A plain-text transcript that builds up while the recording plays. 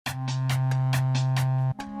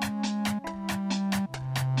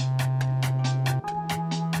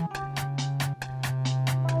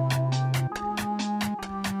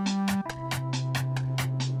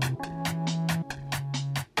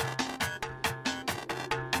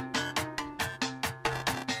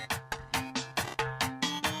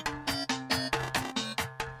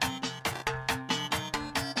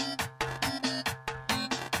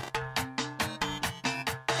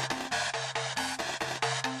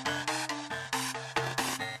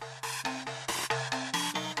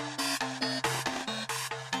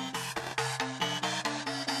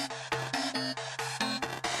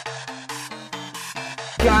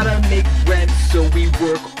make rent, so we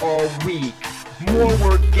work all week. More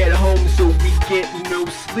work at home, so we get no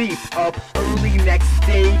sleep. Up early next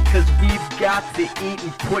day, cause we've got to eat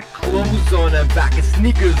and put clothes on our back and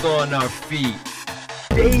sneakers on our feet.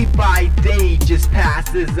 Day by day just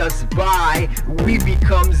passes us by. We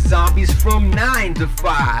become zombies from 9 to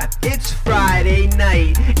 5. It's Friday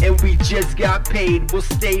night and we just got paid. We'll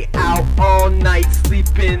stay out all night,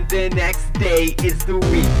 sleeping the next day. It's the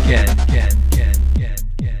weekend.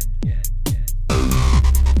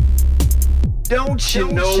 Don't you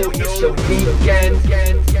know it's the weekend?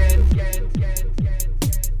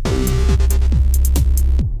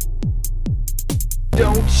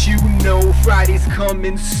 Don't you know Friday's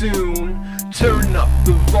coming soon? Turn up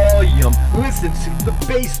the volume, listen to the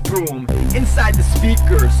bass boom inside the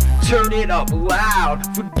speakers, turn it up loud.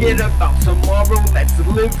 Forget about tomorrow, let's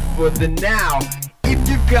live for the now. If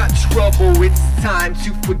you got trouble, it's time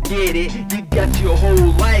to forget it. You got your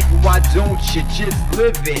whole life, why don't you just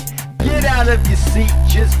live it? Get out of your seat,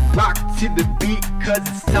 just rock to the beat, cause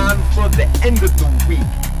it's time for the end of the week.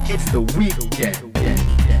 It's the weekend.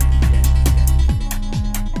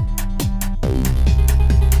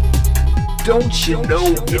 Don't you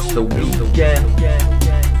know it's the weekend?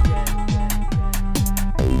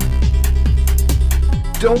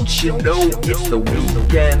 Don't you know it's the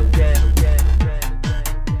weekend?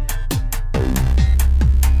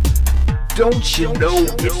 Don't you know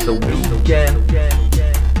it's the weekend?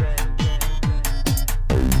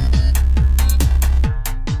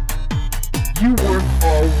 You work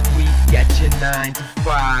all week at your 9 to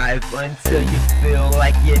 5 until you feel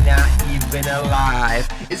like you're not even alive.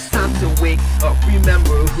 It's time to wake up,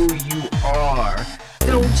 remember who you are.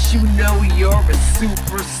 Don't you know you're a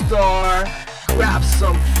superstar? Grab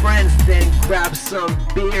some friends, then grab some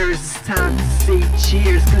beers. It's time to say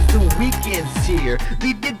cheers, cause the weekend's here.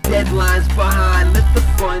 Leave your deadlines behind, let the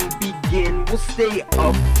fun begin. We'll stay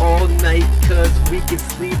up all night, cause we can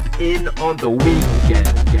sleep in on the weekend.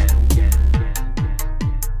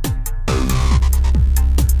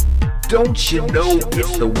 Don't you know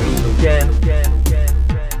it's the weekend?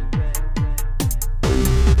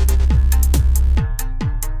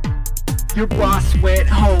 Your boss went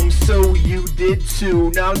home, so you did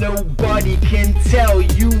too. Now nobody can tell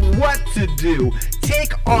you what to do.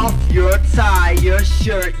 Take off your tie, your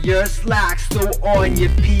shirt, your slacks, throw on your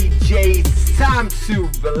PJs. It's time to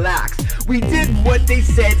relax. We did what they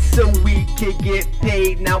said so we could get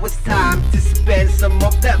paid. Now it's time to spend some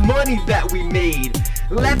of that money that we made.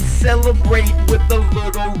 Let's celebrate with a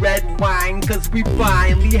little red wine, cause we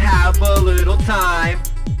finally have a little time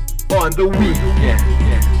on the weekend.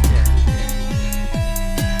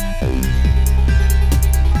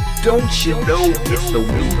 Don't you know it's the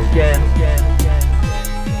weekend?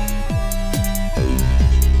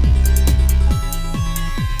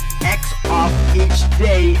 X off each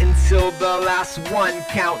day until the last one.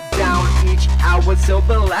 Count down each hour till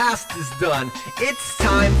the last is done. It's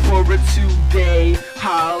time for a 2-day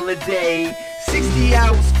holiday. 60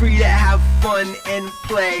 hours free to have fun and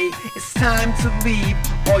play. It's time to leave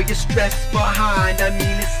all your stress behind. I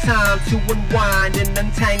mean, it's time to unwind and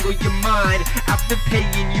untangle your mind. After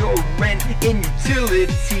paying your rent and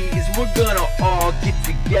utilities, we're gonna all get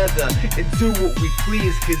together and do what we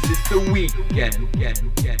please, cause it's the weekend.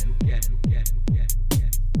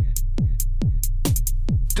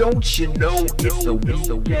 Don't you know it's the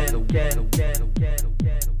weekend?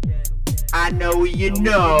 I know you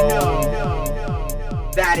know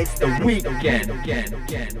that it's the weekend.